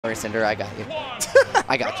Sorry, Cinder, I got you.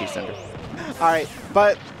 I got you, Cinder. All right,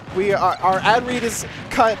 but our ad read is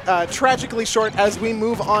cut tragically short as we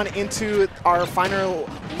move on into our final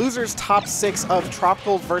losers top 6 of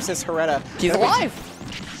Tropical versus Hareta. He's alive.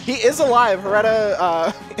 He is alive.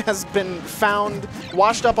 Hareta has been found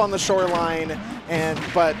washed up on the shoreline,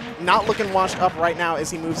 but not looking washed up right now as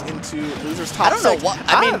he moves into losers top 6. I don't know what.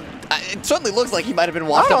 I mean, it certainly looks like he might have been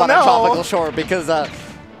washed up on a tropical shore because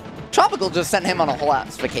Tropical just sent him on a whole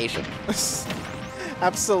ass vacation.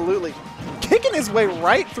 Absolutely. Kicking his way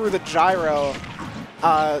right through the gyro.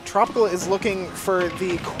 Tropical is looking for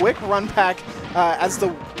the quick run back as the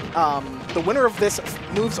winner of this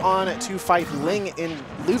moves on to fight Ling in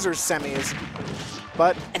losers semis.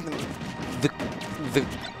 But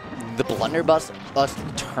the blunderbuss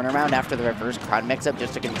turnaround after the reverse crowd mix-up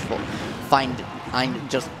just to find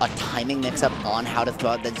just a timing mix-up on how to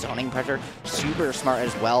throw out that zoning pressure. Super smart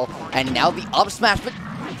as well. And now the up smash, but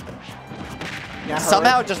yeah,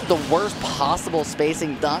 somehow just the worst possible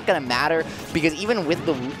spacing. Not going to matter because even with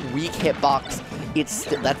the weak hitbox,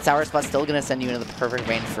 that sour spot's still going to send you into the perfect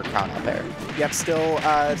range for crown up air. Yep, still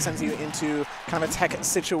sends you into kind of a tech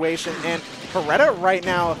situation. And Hareta right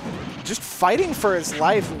now just fighting for his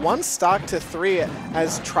life. 1 stock to 3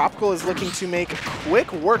 as Tropical is looking to make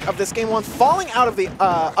quick work of this game 1. Falling out of the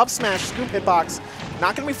up smash scoop hitbox.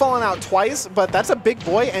 Not going to be falling out twice, but that's a big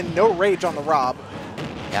boy and no rage on the Rob.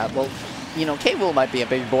 Yeah, well, you know, K-Will might be a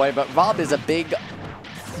big boy, but Rob is a big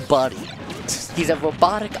buddy. He's a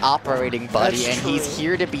robotic operating buddy, and he's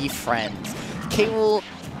here to be friends. K-Will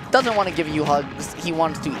doesn't want to give you hugs. He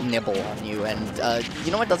wants to nibble on you, and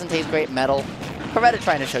you know what doesn't taste great? Metal. Hareta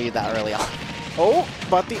trying to show you that early on. Oh,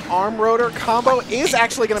 but the arm rotor combo is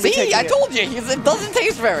actually going to be taking I told you, it doesn't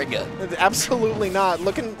taste very good. Absolutely not.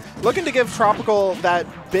 Looking to give Tropical that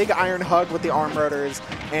big iron hug with the arm rotors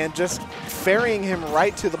and just ferrying him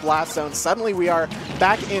right to the blast zone. Suddenly we are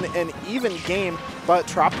back in an even game, but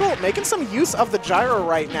Tropical making some use of the gyro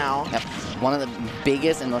right now. Yep. One of the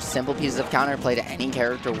biggest and most simple pieces of counterplay to any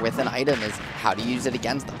character with an item is how to use it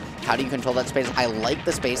against them. How do you control that space? I like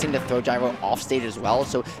the spacing to throw gyro off stage as well,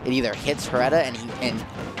 so it either hits Hareta and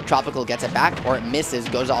Tropical gets it back, or it misses,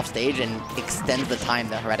 goes off stage, and extends the time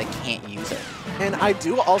that Hareta can't use it. And I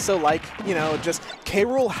do also like, you know, just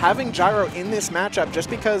K-Rool having gyro in this matchup just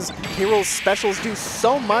because K-Rool's specials do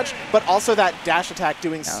so much, but also that dash attack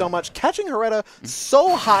doing so much, catching Hareta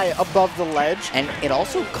so high above the ledge. And it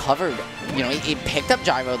also covered, you know, it picked up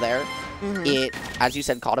gyro there. It, as you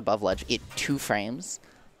said, caught above ledge. It 2 frames.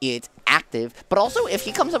 It's active, but also if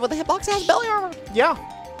he comes up with a hitbox, it has belly armor. Yeah.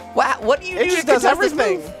 Wow, what do you do? It just does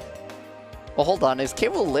everything. Well, hold on. Is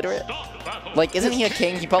K-Rool literate? Like, isn't he a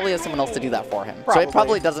king? He probably has someone else to do that for him. Probably. So it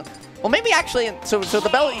probably doesn't. Well, maybe actually. So the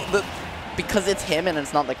belly, because it's him and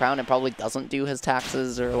it's not the crown, it probably doesn't do his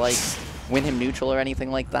taxes or like win him neutral or anything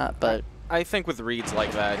like that. But I think with reads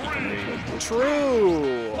like that, he can read.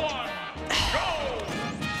 True.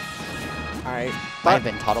 All right. I've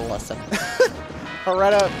been taught a lesson.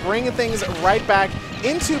 Hareta bringing things right back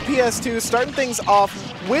into PS2, starting things off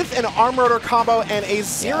with an arm rotor combo and a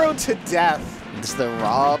 0 to death. It's the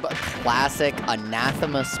Rob classic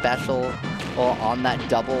Anathema special on that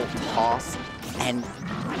double toss. And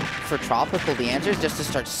for Tropical, the answer is just to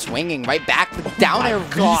start swinging right back with down air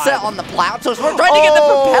reset on the plow. So we're trying to get the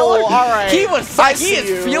propeller. All right. He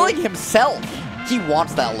is feeling himself. He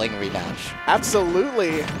wants that Ling rematch.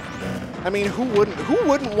 Absolutely. I mean, who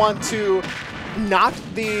wouldn't want to knock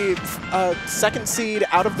the 2nd seed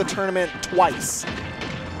out of the tournament twice?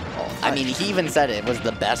 Well, I mean, he even said it was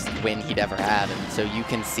the best win he'd ever had, and so you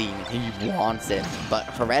can see he wants it. But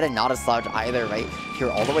Hareta not a slouch either, right? Here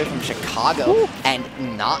all the way from Chicago, and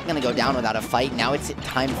not going to go down without a fight. Now it's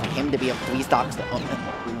time for him to be a 3-stock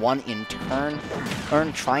 1 in turn,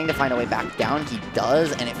 trying to find a way back down. He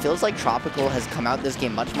does, and it feels like Tropical has come out this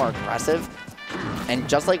game much more aggressive. And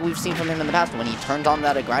just like we've seen from him in the past, when he turns on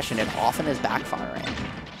that aggression, it often is backfiring.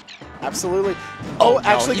 Absolutely. Oh, no,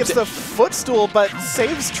 actually gets the footstool, but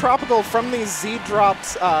saves Tropical from the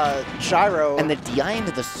Z-dropped gyro. And the DI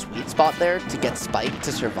into the sweet spot there to get spiked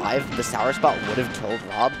to survive. The sour spot would have killed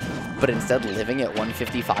Rob, but instead living at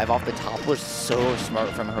 155 off the top was so smart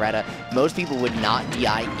from Hareta. Most people would not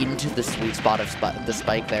DI into the sweet spot of the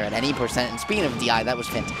spike there at any percent. And speaking of DI, that was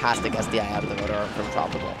fantastic SDI out of the rotor from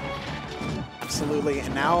Tropical. Absolutely,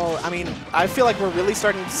 and now, I mean, I feel like we're really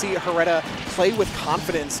starting to see Hareta play with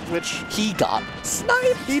confidence, which he got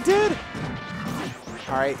sniped. He did.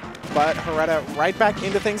 All right, but Hareta right back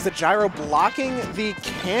into things. The gyro blocking the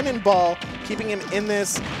cannonball, keeping him in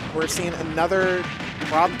this. We're seeing another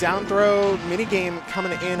Rob down throw, mini game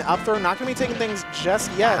coming in, up throw, not going to be taking things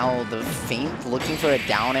just yet. Now the feint, looking for a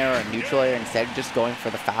down air or a neutral air, instead just going for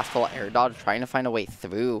the fastball air dodge, trying to find a way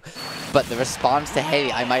through. But the response to,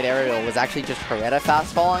 hey, I might aerial, was actually just Hareta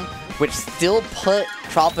fastballing, which still put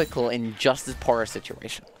Tropical in just as poor a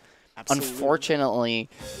situation. Absolutely. Unfortunately,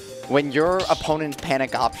 when your opponent's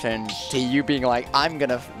panic option to you being like, I'm going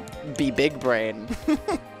to be big brain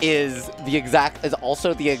is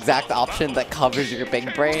also the exact option that covers your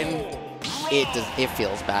big brain, it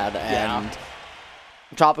feels bad. And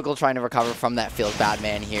Tropical trying to recover from that feels bad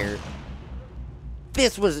man here.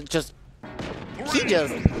 This was just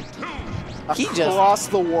across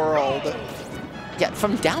the world. Yeah,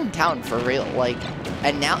 from downtown for real. Like,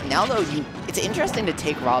 and now though, it's interesting to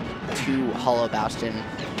take Rob to Hollow Bastion.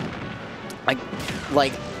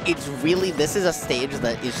 Like it's really, this is a stage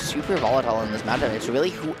that is super volatile in this matchup. It's really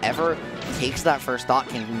whoever takes that first stock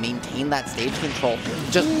can maintain that stage control.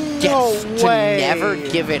 Just gets to never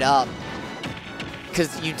give it up.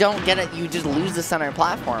 Because you don't get it, you just lose the center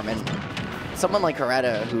platform. And someone like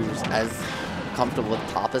Hareta, who's as comfortable with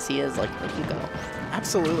top as he is, like, where'd you go?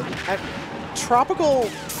 Absolutely. Tropical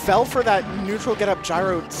fell for that neutral get-up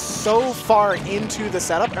gyro so far into the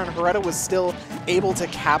setup, and Hareta was still able to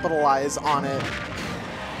capitalize on it.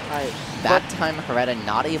 That time, Hareta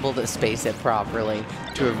not able to space it properly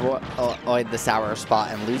to avoid the sour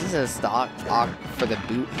spot and loses his stock for the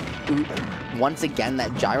boot. Once again,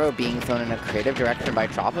 that gyro being thrown in a creative direction by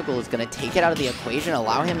Tropical is going to take it out of the equation,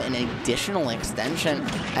 allow him an additional extension,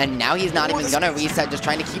 and now he's not even going to reset, just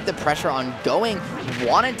trying to keep the pressure on going.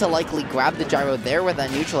 Wanted to likely grab the gyro there with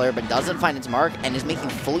that neutral air, but doesn't find its mark, and is making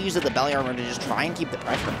full use of the belly armor to just try and keep the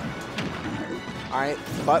pressure. All right,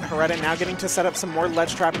 but Hareta now getting to set up some more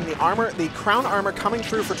ledge trapping. The armor, the crown armor coming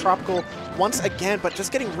through for Tropical once again, but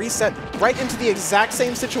just getting reset right into the exact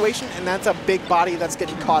same situation, and that's a big body that's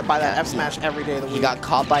getting caught by that F smash every day of the week. He got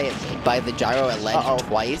caught by the gyro at ledge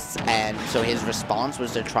twice, and so his response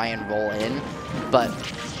was to try and roll in, but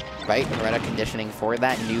Hareta conditioning for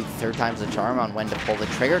that, knew third time's the charm on when to pull the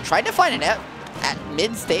trigger, tried to find an F at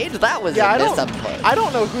mid-stage. That was a misinput. I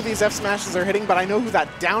don't know who these F smashes are hitting, but I know who that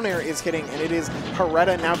down air is hitting, and it is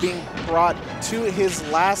Hareta now being brought to his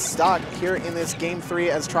last stock here in this Game 3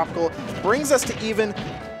 as Tropical brings us to even.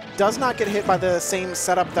 Does not get hit by the same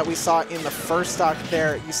setup that we saw in the first stock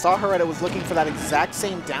there. You saw Hareta was looking for that exact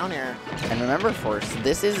same down air. And remember, Force,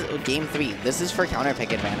 this is Game 3. This is for counter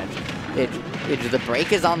pick advantage. The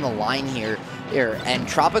break is on the line here, and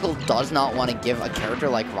Tropical does not want to give a character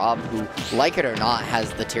like Rob, who, like it or not,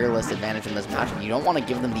 has the tier list advantage in this matchup. You don't want to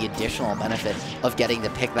give them the additional benefit of getting to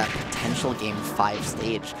pick that potential Game 5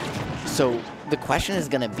 stage. So the question is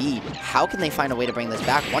going to be, how can they find a way to bring this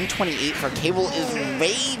back? 128 for Cable is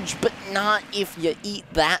rage, but not if you eat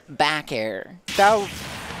that back air. That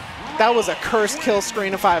was a cursed kill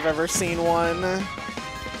screen if I've ever seen one.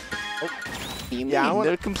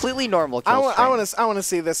 They're completely normal kill screen. I want to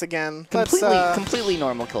see this again. Completely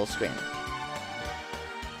normal kill screen.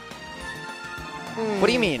 What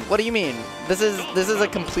do you mean? What do you mean? This is a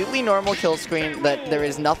completely normal kill screen that there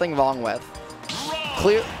is nothing wrong with.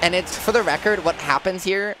 Clear, and it's, for the record, what happens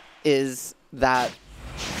here is that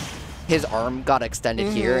his arm got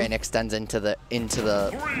extended here and extends into the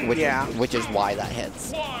which is why that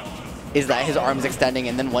hits. Is that his arm's extending,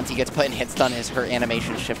 and then once he gets put in hit stun, her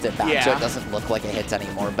animation shifted back, so it doesn't look like it hits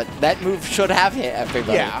anymore. But that move should have hit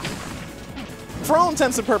everybody. Yeah. For all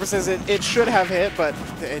intents and purposes, it should have hit, but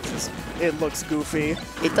it looks goofy.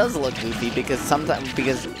 It does look goofy because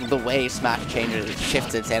the way Smash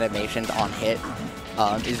shifts its animations on hit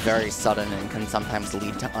is very sudden and can sometimes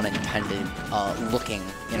lead to unintended looking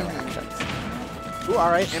interactions. Ooh,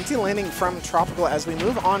 all right, empty landing from Tropical as we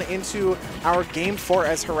move on into our Game 4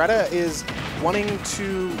 as Hareta is wanting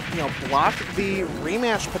to, block the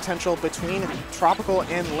rematch potential between Tropical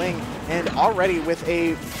and Ling, and already with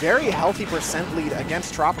a very healthy % lead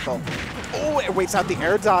against Tropical. Oh, it waits out the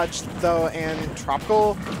air dodge though, and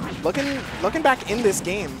Tropical looking back in this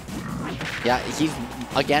game. Yeah, he's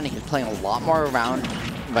playing a lot more around,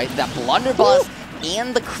 right? That blunderbuss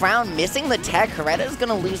and the crown missing the tech. Hareta is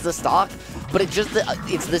gonna lose the stock. But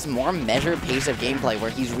it's this more measured pace of gameplay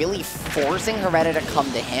where he's really forcing Hareta to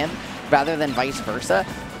come to him rather than vice versa,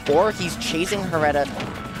 or he's chasing Hareta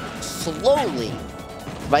slowly,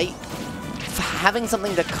 right? Having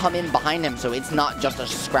something to come in behind him so it's not just a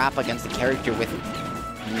scrap against the character with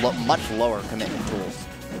much lower commitment tools.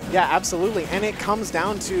 Yeah, absolutely. And it comes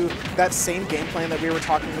down to that same game plan that we were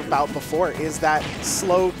talking about before, is that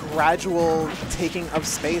slow, gradual taking of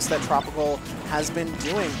space that Tropical has been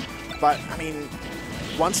doing. But, I mean,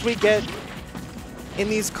 once we get in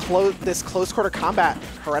this close quarter combat,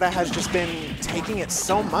 Hareta has just been taking it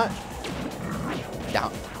so much.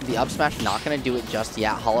 Down. The up smash not going to do it just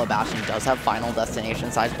yet. Hollow Bastion does have final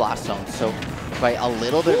destination size blast zone, so right, a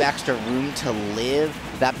little bit of extra room to live.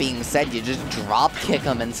 That being said, you just drop kick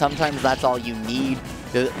them, and sometimes that's all you need.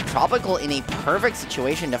 The Tropical in a perfect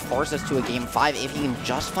situation to force us to a game 5 if he can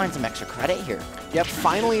just find some extra credit here. Yep,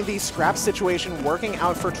 finally the scrap situation working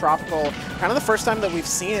out for Tropical. Kind of the first time that we've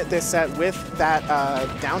seen it this set with that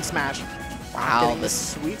down smash. Wow, getting the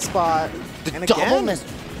sweet spot. The and double again, miss.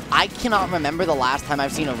 I cannot remember the last time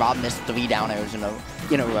I've seen a Rob miss 3 down airs in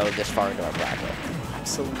a row this far into our bracket.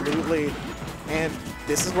 Absolutely. And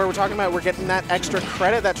this is where we're talking about, we're getting that extra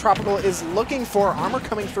credit that Tropical is looking for. Armor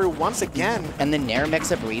coming through once again. And the Nair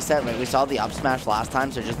mix-up reset, like we saw the up smash last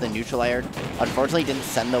time, so just the neutral air, unfortunately didn't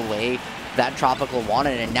send the way that Tropical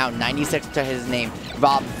wanted, and now 96 to his name.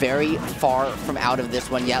 Rob very far from out of this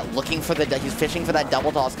one yet, looking for he's fishing for that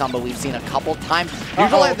double toss combo we've seen a couple times.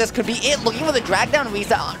 Neutral air, this could be it, looking for the drag down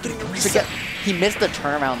reset. He missed the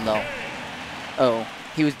turnaround though. Oh.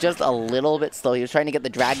 He was just a little bit slow. He was trying to get the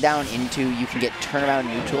drag down into, you can get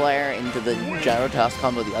turnaround neutral air into the gyro toss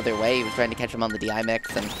combo the other way. He was trying to catch him on the DI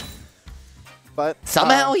mix, and but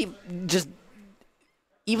somehow he just,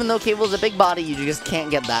 even though Cable's a big body, you just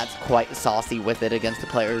can't get that quite saucy with it against a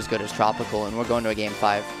player as good as Tropical, and we're going to a game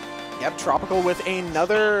 5. Yep, Tropical with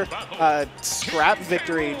another scrap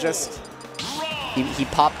victory. Just he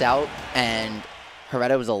popped out, and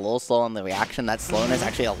Hareta was a little slow on the reaction. That slowness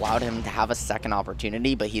actually allowed him to have a second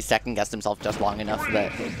opportunity, but he second-guessed himself just long enough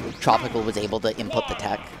that Tropical was able to input the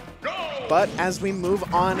tech. But as we move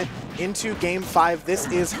on into game 5, this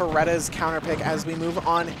is Hareta's counter pick as we move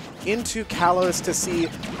on into Kalos to see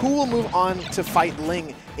who will move on to fight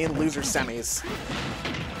Ling in loser semis.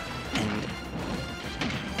 And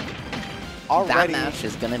already, that match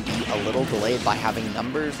is going to be a little delayed by having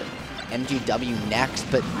numbers MGW next,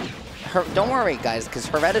 but don't worry, guys, because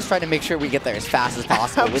Hareta's trying to make sure we get there as fast as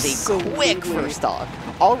possible with a quick first stock.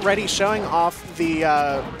 Already showing off the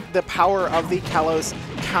power of the Kalos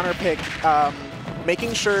counter pick,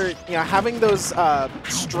 making sure, having those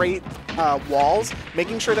straight walls,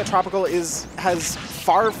 making sure that Tropical has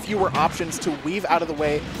far fewer options to weave out of the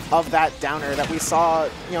way of that downer that we saw.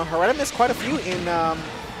 Hareta missed quite a few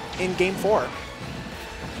in game 4.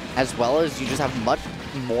 As well as you just have much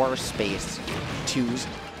more space to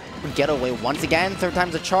get away once again. 3rd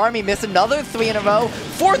time's a charm. He missed another 3 in a row.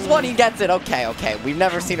 4th one, he gets it. Okay. We've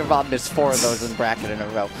never seen a Rob miss 4 of those in bracket in a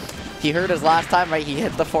row. He hurt his last time, right? He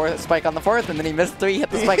hit the 4th spike on the 4th, and then he missed 3,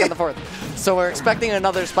 hit the spike on the 4th. So we're expecting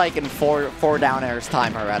another spike in 4 down airs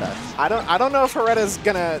time, Hareta. I don't know if Hareta's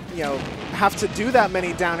gonna, have to do that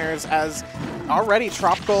many down airs, as already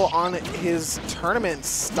Tropical on his tournament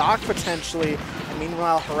stock potentially. And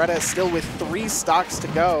meanwhile, Hareta is still with 3 stocks to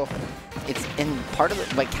go. It's in part of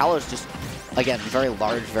it, like Kalos just, again, very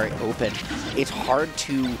large, very open. It's hard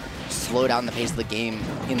to slow down the pace of the game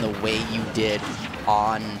in the way you did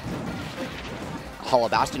on Hollow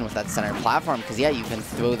Bastion with that center platform, because yeah, you can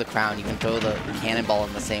throw the crown, you can throw the cannonball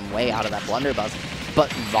in the same way out of that blunderbuss,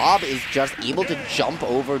 but Rob is just able to jump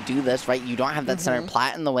over, do this, right? You don't have that center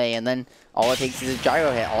plat in the way, and then all it takes is a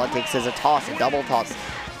gyro hit, all it takes is a toss, a double toss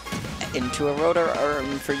into a rotor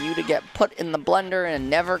arm for you to get put in the blender and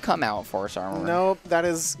never come out, FourceArmor. No, that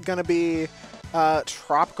is going to be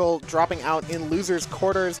Tropical dropping out in losers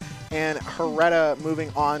quarters, and Hareta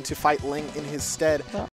moving on to fight Ling in his stead.